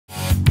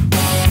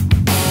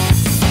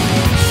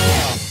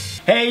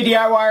Hey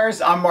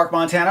DIYers, I'm Mark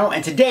Montano,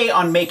 and today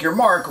on Make Your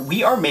Mark,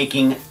 we are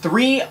making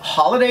 3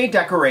 holiday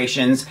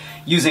decorations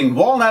using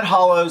Walnut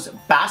Hollow's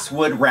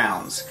basswood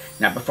rounds.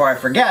 Now before I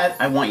forget,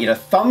 I want you to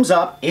thumbs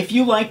up if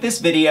you like this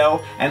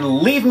video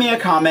and leave me a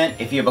comment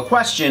if you have a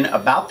question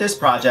about this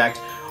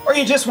project or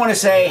you just want to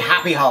say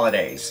happy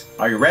holidays.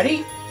 Are you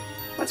ready?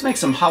 Let's make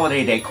some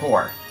holiday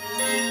decor.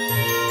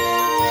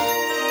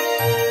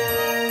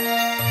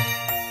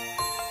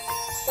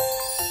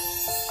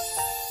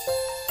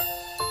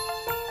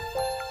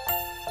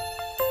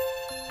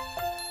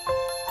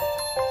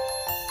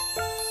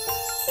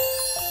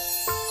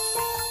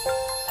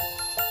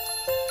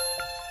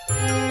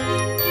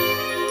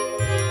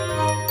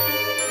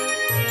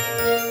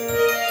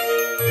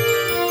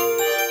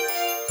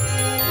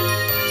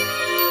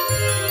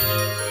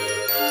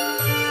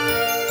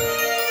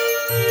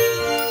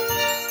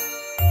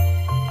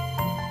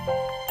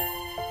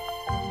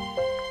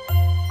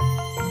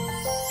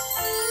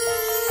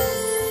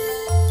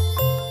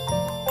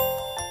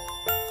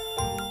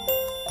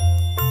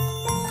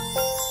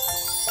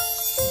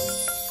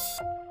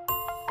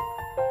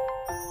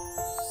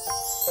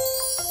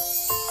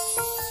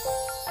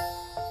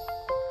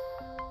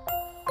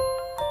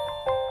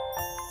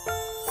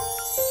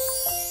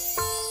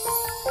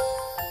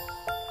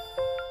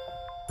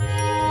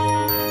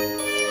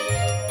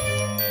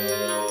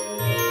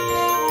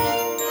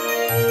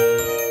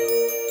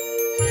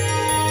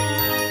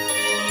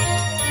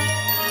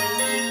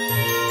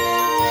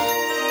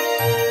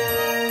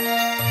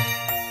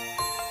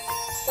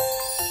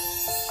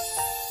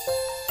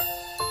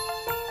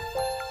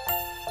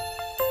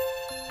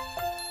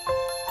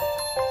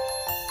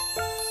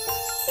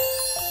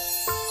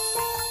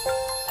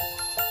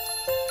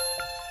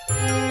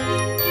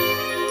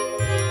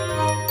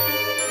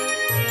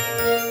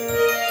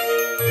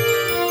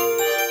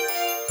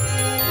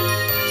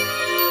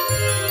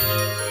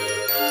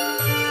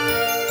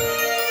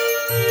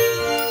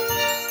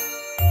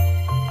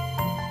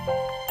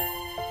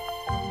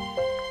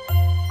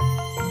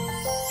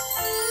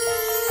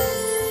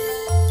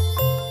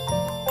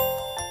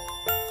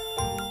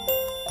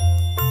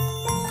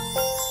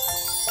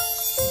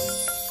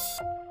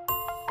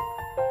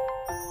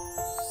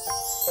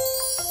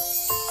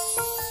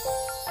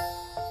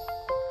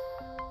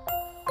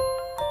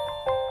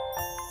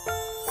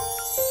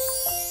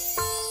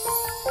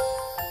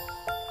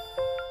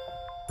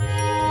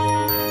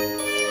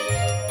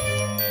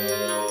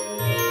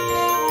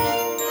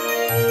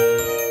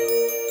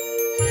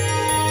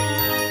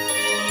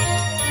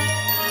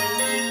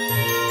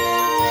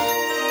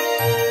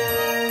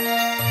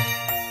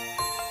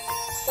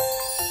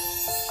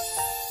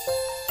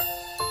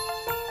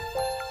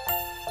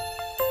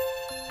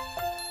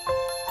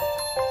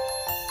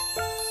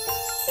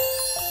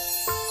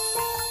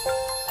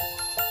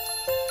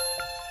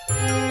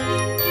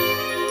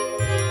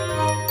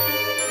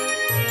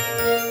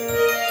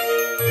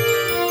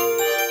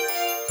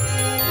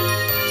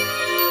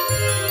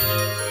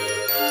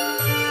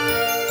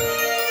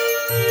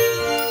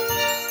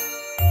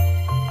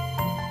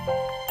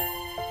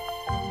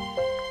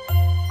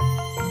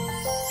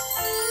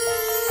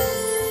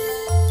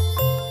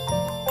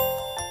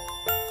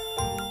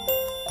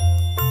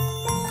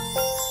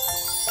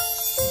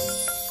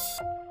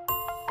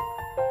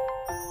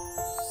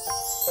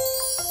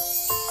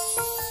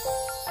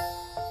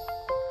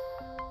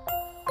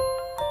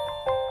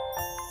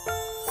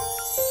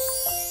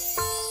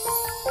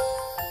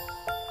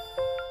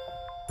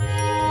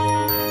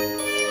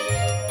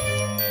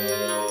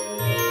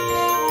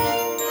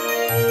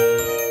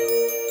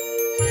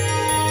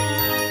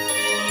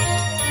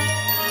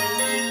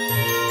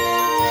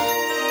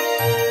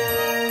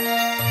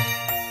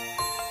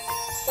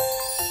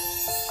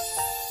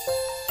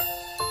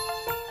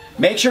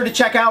 Make sure to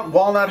check out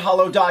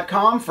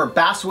walnuthollow.com for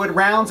basswood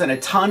rounds and a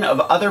ton of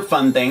other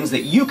fun things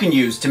that you can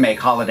use to make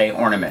holiday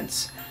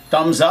ornaments.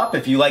 Thumbs up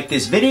if you like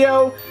this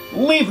video,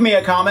 leave me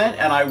a comment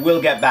and I will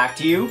get back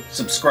to you.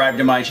 Subscribe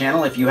to my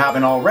channel if you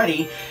haven't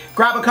already.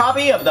 Grab a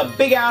copy of the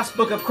Big Ass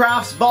Book of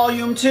Crafts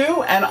Volume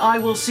 2 and I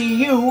will see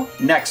you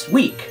next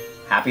week.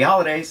 Happy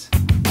holidays!